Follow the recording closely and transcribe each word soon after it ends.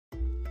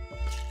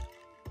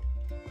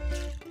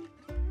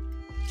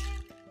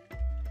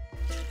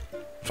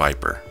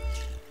Viper.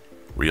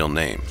 Real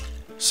name,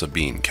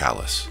 Sabine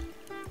Callis.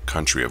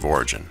 Country of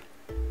origin,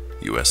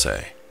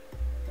 USA.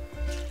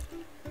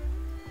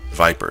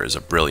 Viper is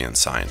a brilliant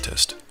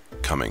scientist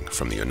coming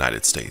from the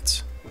United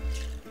States.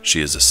 She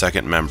is the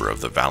second member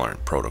of the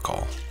Valorant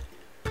protocol,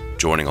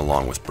 joining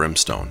along with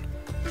Brimstone,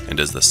 and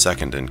is the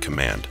second in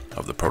command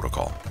of the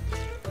protocol.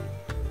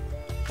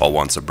 While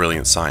once a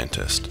brilliant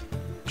scientist,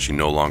 she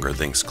no longer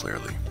thinks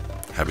clearly,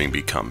 having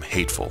become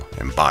hateful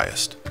and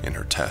biased in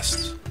her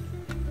tests.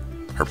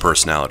 Her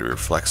personality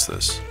reflects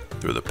this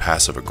through the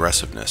passive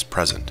aggressiveness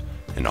present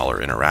in all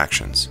her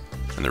interactions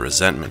and the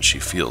resentment she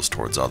feels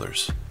towards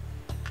others.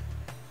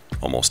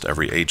 Almost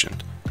every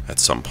agent, at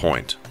some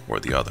point or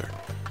the other,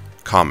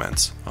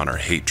 comments on her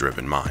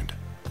hate-driven mind.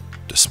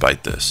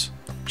 Despite this,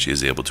 she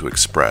is able to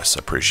express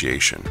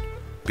appreciation,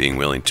 being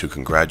willing to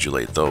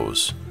congratulate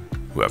those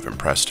who have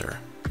impressed her.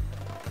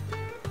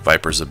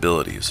 Viper's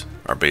abilities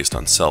are based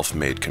on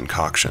self-made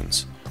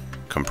concoctions,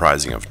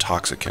 comprising of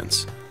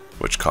toxicants,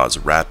 which cause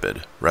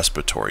rapid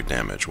respiratory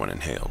damage when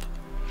inhaled.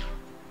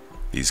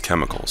 These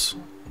chemicals,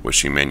 which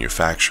she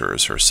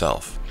manufactures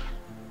herself,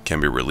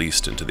 can be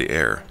released into the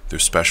air through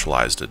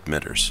specialized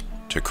emitters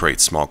to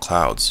create small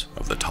clouds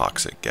of the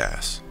toxic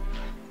gas.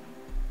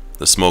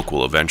 The smoke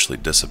will eventually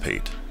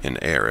dissipate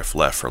in air if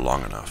left for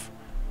long enough,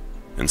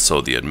 and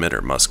so the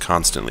emitter must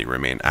constantly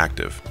remain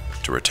active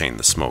to retain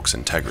the smoke's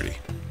integrity.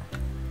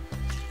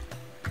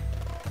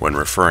 When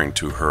referring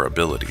to her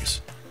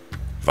abilities,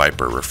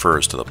 Viper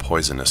refers to the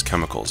poisonous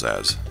chemicals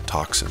as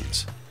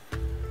toxins.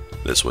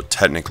 This would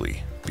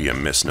technically be a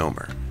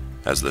misnomer,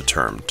 as the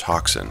term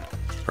toxin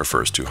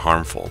refers to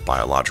harmful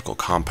biological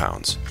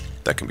compounds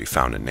that can be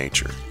found in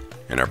nature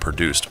and are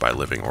produced by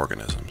living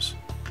organisms.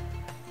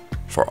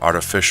 For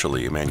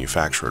artificially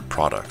manufactured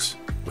products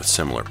with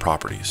similar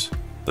properties,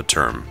 the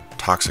term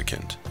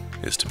toxicant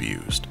is to be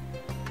used.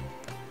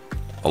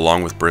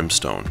 Along with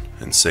Brimstone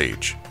and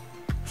Sage,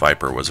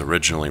 Viper was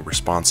originally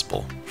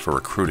responsible for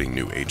recruiting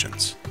new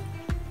agents.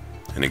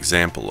 An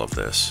example of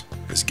this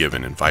is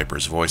given in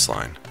Viper's voice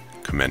line,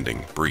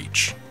 commending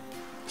Breach,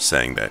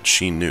 saying that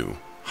she knew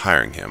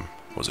hiring him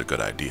was a good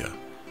idea,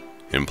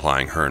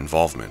 implying her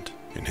involvement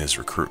in his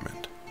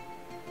recruitment.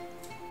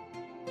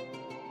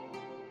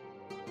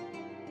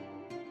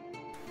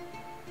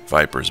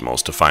 Viper's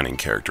most defining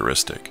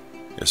characteristic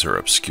is her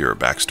obscure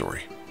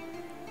backstory.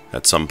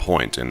 At some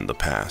point in the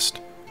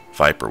past,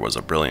 Viper was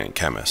a brilliant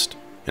chemist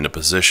in a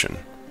position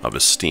of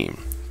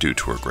esteem due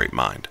to her great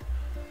mind.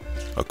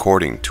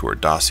 According to her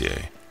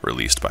dossier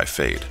released by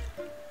Fade,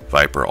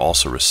 Viper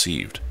also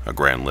received a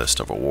grand list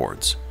of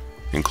awards,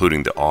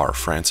 including the R.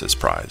 Francis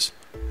Prize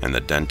and the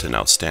Denton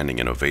Outstanding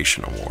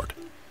Innovation Award.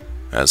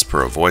 As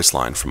per a voice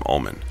line from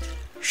Omen,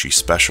 she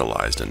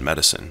specialized in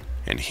medicine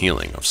and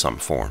healing of some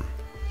form.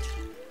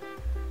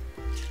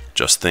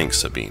 Just think,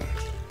 Sabine,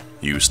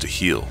 you used to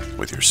heal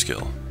with your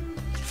skill.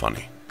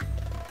 Funny.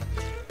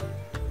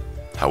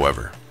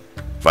 However,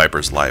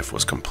 Viper's life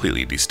was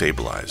completely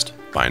destabilized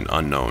by an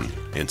unknown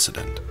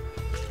incident.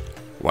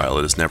 While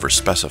it is never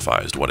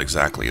specified what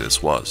exactly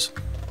this was,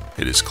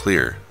 it is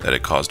clear that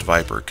it caused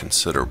Viper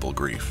considerable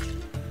grief.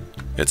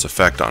 Its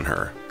effect on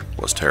her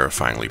was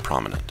terrifyingly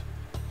prominent,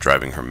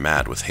 driving her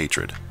mad with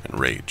hatred and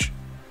rage.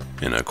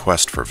 In a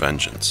quest for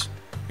vengeance,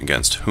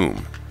 against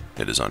whom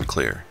it is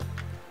unclear,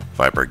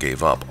 Viper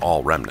gave up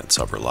all remnants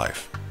of her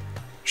life.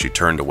 She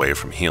turned away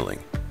from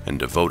healing and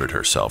devoted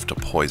herself to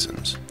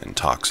poisons and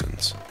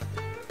toxins.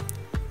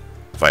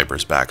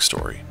 Viper's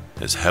backstory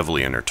is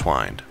heavily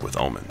intertwined with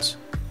Omen's.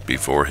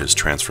 Before his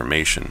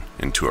transformation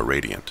into a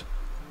Radiant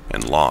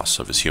and loss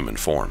of his human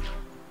form,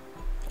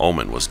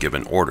 Omen was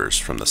given orders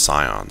from the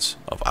Scions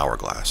of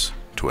Hourglass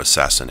to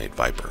assassinate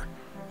Viper,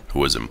 who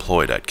was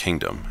employed at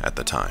Kingdom at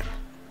the time.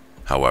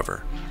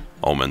 However,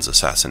 Omen's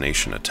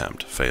assassination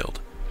attempt failed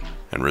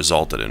and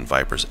resulted in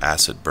Viper's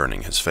acid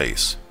burning his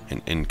face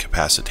and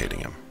incapacitating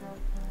him.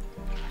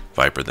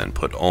 Viper then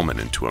put Omen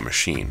into a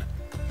machine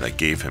that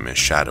gave him his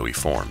shadowy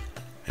form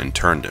and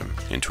turned him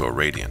into a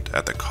Radiant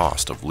at the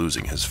cost of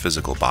losing his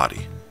physical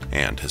body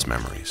and his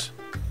memories.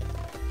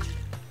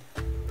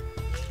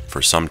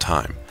 For some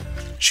time,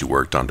 she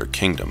worked under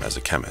Kingdom as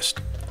a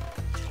chemist.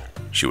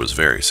 She was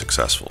very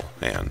successful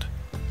and,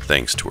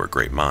 thanks to her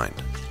great mind,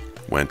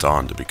 went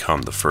on to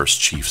become the first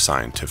chief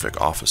scientific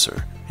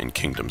officer in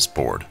Kingdom's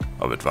board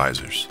of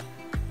advisors.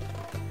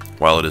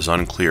 While it is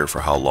unclear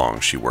for how long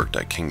she worked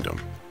at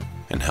Kingdom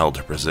and held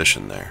her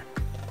position there,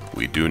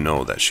 we do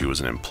know that she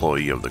was an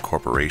employee of the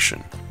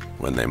corporation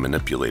when they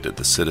manipulated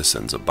the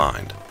citizens of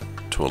Bind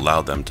to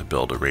allow them to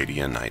build a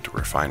radianite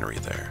refinery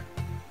there.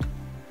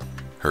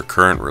 Her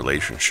current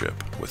relationship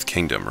with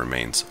Kingdom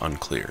remains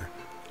unclear,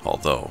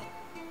 although,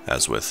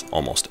 as with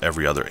almost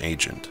every other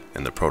agent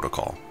in the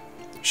protocol,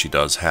 she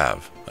does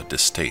have a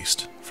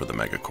distaste for the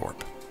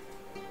Megacorp.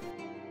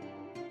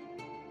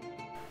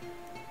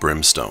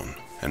 Brimstone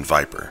and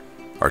Viper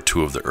are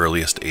two of the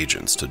earliest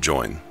agents to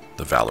join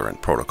the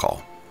Valorant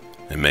protocol,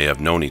 and may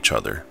have known each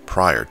other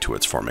prior to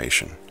its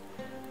formation.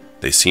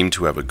 They seem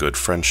to have a good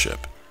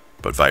friendship,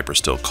 but Viper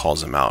still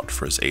calls him out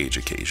for his age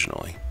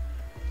occasionally.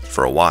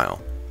 For a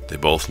while, they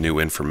both knew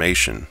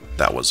information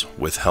that was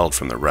withheld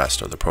from the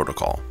rest of the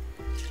protocol,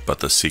 but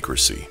the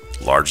secrecy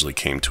largely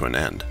came to an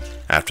end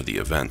after the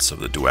events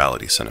of the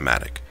Duality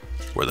cinematic,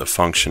 where the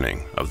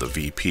functioning of the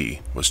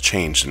VP was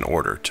changed in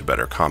order to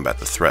better combat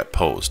the threat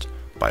posed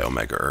by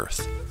Omega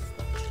Earth.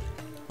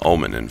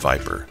 Omen and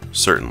Viper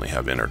certainly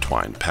have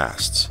intertwined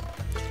pasts,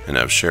 and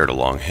have shared a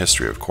long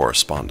history of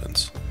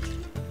correspondence.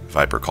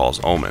 Viper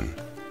calls Omen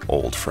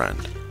old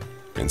friend,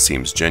 and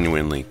seems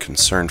genuinely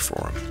concerned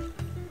for him.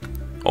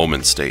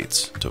 Omen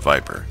states to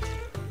Viper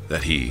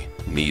that he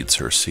needs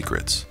her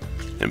secrets,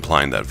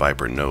 implying that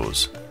Viper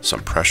knows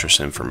some precious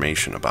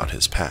information about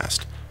his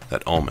past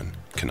that Omen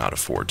cannot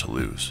afford to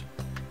lose.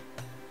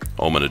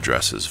 Omen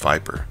addresses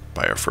Viper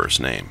by her first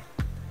name,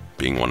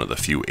 being one of the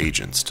few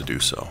agents to do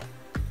so.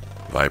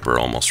 Viper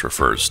almost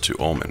refers to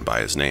Omen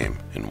by his name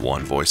in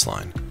one voice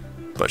line,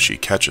 but she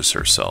catches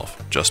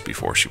herself just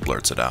before she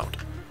blurts it out.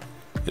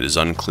 It is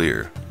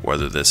unclear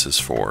whether this is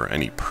for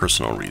any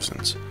personal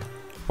reasons,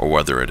 or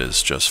whether it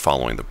is just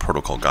following the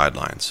protocol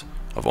guidelines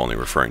of only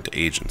referring to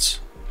agents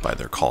by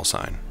their call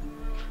sign.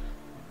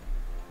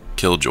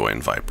 Killjoy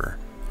and Viper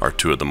are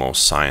two of the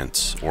most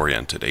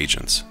science-oriented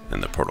agents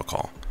in the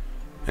protocol,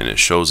 and it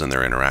shows in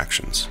their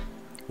interactions,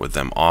 with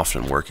them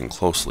often working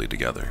closely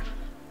together.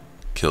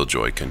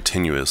 Killjoy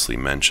continuously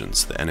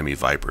mentions the enemy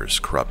Viper's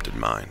corrupted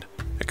mind,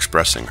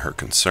 expressing her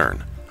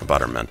concern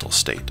about her mental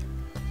state.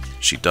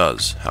 She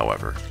does,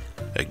 however,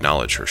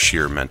 acknowledge her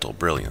sheer mental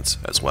brilliance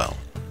as well.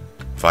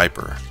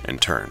 Viper, in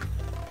turn,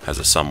 has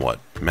a somewhat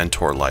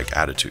mentor-like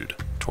attitude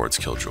towards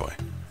Killjoy.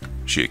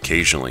 She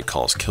occasionally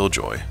calls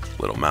Killjoy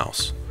Little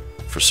Mouse,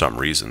 for some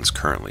reasons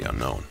currently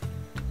unknown.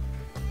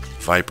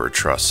 Viper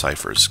trusts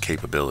Cypher's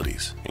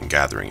capabilities in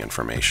gathering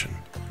information.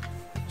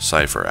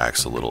 Cypher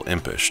acts a little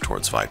impish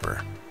towards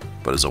Viper,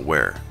 but is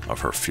aware of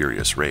her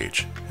furious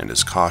rage and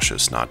is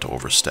cautious not to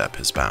overstep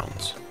his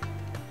bounds.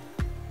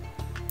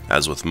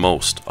 As with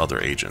most other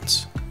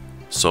agents,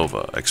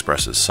 Sova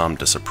expresses some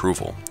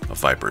disapproval of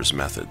Viper's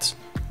methods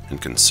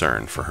and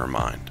concern for her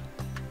mind.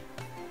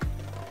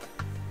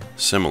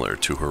 Similar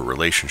to her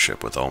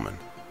relationship with Omen,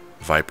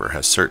 Viper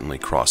has certainly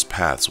crossed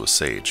paths with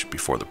Sage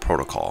before the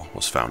protocol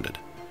was founded.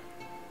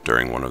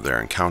 During one of their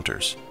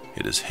encounters,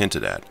 it is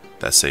hinted at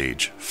that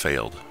Sage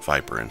failed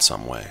Viper in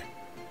some way,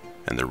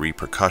 and the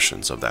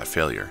repercussions of that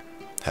failure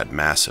had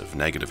massive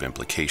negative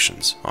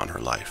implications on her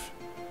life.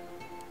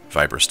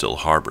 Viper still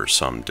harbors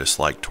some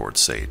dislike towards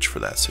Sage for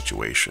that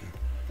situation,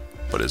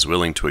 but is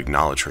willing to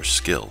acknowledge her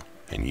skill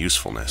and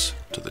usefulness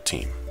to the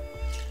team.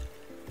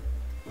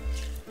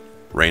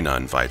 Reyna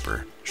and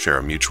Viper share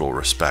a mutual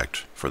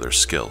respect for their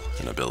skill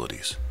and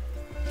abilities.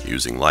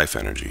 Using life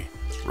energy,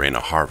 Reyna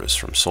harvests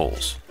from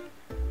souls.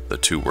 The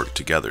two work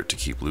together to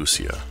keep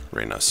Lucia,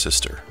 Reyna's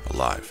sister,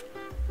 alive.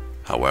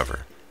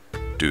 However,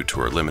 due to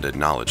her limited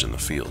knowledge in the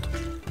field,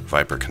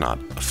 Viper cannot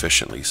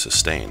efficiently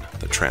sustain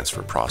the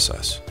transfer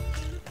process.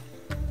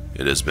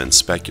 It has been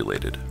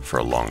speculated for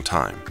a long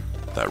time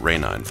that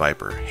Reyna and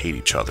Viper hate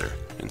each other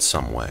in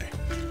some way.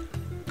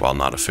 While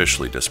not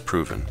officially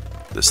disproven,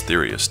 this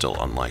theory is still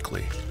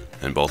unlikely,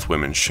 and both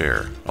women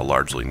share a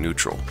largely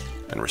neutral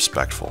and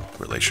respectful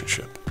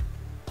relationship.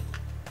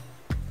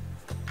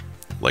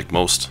 Like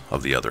most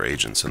of the other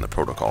agents in the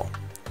protocol,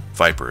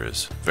 Viper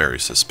is very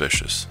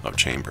suspicious of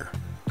Chamber,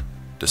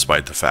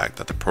 despite the fact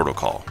that the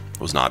protocol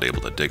was not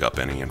able to dig up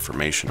any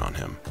information on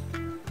him.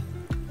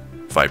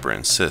 Viper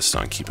insists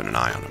on keeping an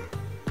eye on him,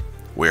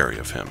 wary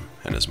of him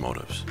and his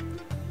motives.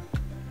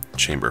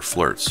 Chamber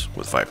flirts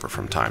with Viper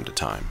from time to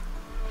time,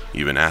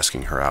 even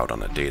asking her out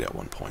on a date at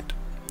one point.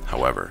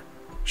 However,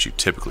 she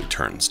typically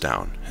turns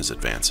down his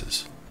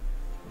advances.